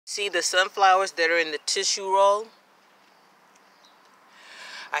See the sunflowers that are in the tissue roll?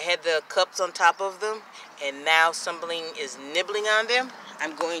 I had the cups on top of them, and now something is nibbling on them.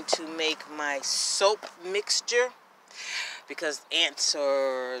 I'm going to make my soap mixture because ants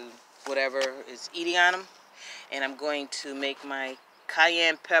or whatever is eating on them. And I'm going to make my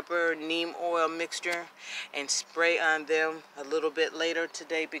cayenne pepper, neem oil mixture and spray on them a little bit later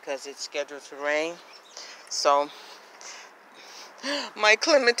today because it's scheduled to rain. So my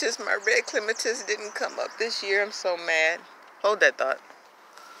clematis, my red clematis didn't come up this year. I'm so mad. Hold that thought.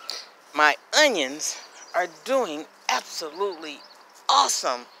 My onions are doing absolutely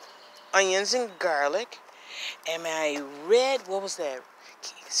awesome. Onions and garlic. And my red, what was that?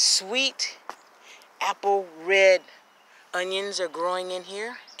 Sweet apple red onions are growing in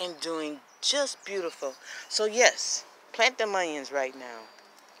here and doing just beautiful. So yes, plant them onions right now.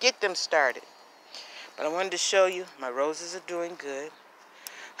 Get them started. But I wanted to show you my roses are doing good.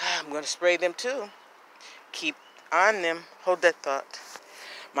 I'm going to spray them too. Keep on them. Hold that thought.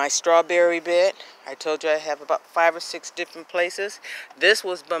 My strawberry bed, I told you I have about 5 or 6 different places. This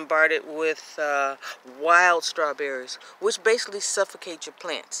was bombarded with wild strawberries, which basically suffocate your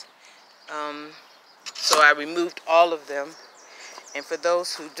plants. So I removed all of them. And for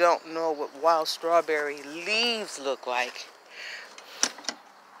those who don't know what wild strawberry leaves look like,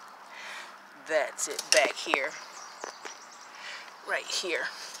 that's it back here. Right here.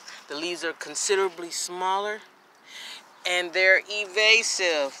 The leaves are considerably smaller and they're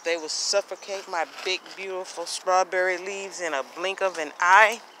evasive. They will suffocate my big, beautiful strawberry leaves in a blink of an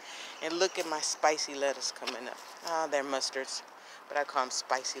eye. And look at my spicy lettuce coming up. Oh, they're mustards, but I call them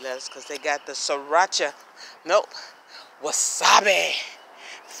spicy lettuce because they got the sriracha, wasabi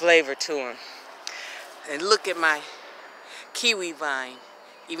flavor to them. And look at my kiwi vine.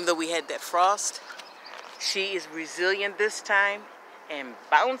 Even though we had that frost, she is resilient this time and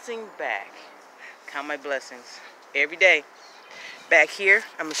bouncing back. Count my blessings every day. Back here,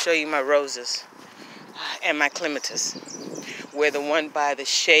 I'm going to show you my roses and my clematis. Where the one by the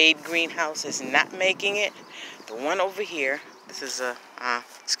shade greenhouse is not making it, the one over here, this is a,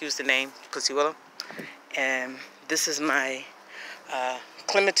 excuse the name, Pussy Willow, and this is my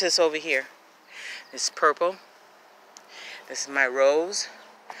clematis over here. It's purple. This is my rose.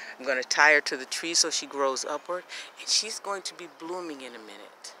 I'm going to tie her to the tree so she grows upward, and she's going to be blooming in a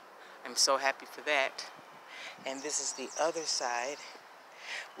minute. I'm so happy for that. And this is the other side,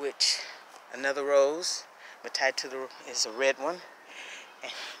 which another rose, but tied to the is a red one.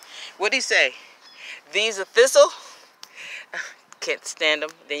 And what do you say? These are thistle. Can't stand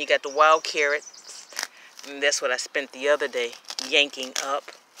them. Then you got the wild carrot, and that's what I spent the other day yanking up.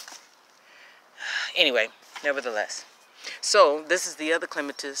 Anyway, nevertheless. So this is the other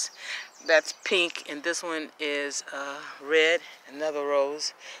clematis. That's pink, and this one is red. Another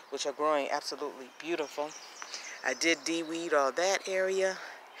rose, which are growing absolutely beautiful. I did de-weed all that area.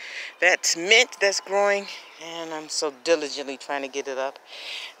 That's mint that's growing, and I'm so diligently trying to get it up.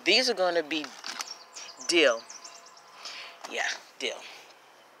 These are going to be dill. Yeah, dill.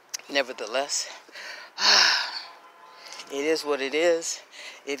 Nevertheless, it is what it is.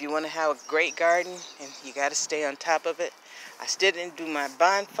 If you want to have a great garden, and you got to stay on top of it. I still didn't do my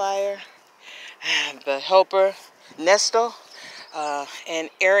bonfire. The helper, Nestor, and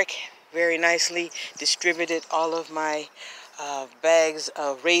Eric very nicely distributed all of my bags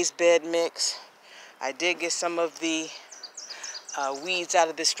of raised bed mix. I did get some of the weeds out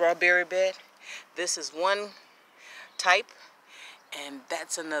of the strawberry bed. This is one type, and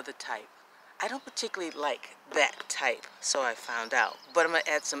that's another type. I don't particularly like that type, so I found out. But I'm going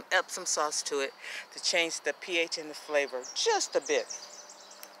to add some Epsom sauce to it to change the pH and the flavor just a bit.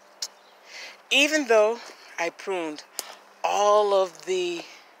 Even though I pruned all of the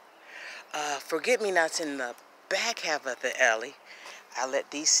forget-me-nots in the back half of the alley, I'll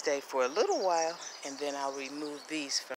let these stay for a little while, and then I'll remove these from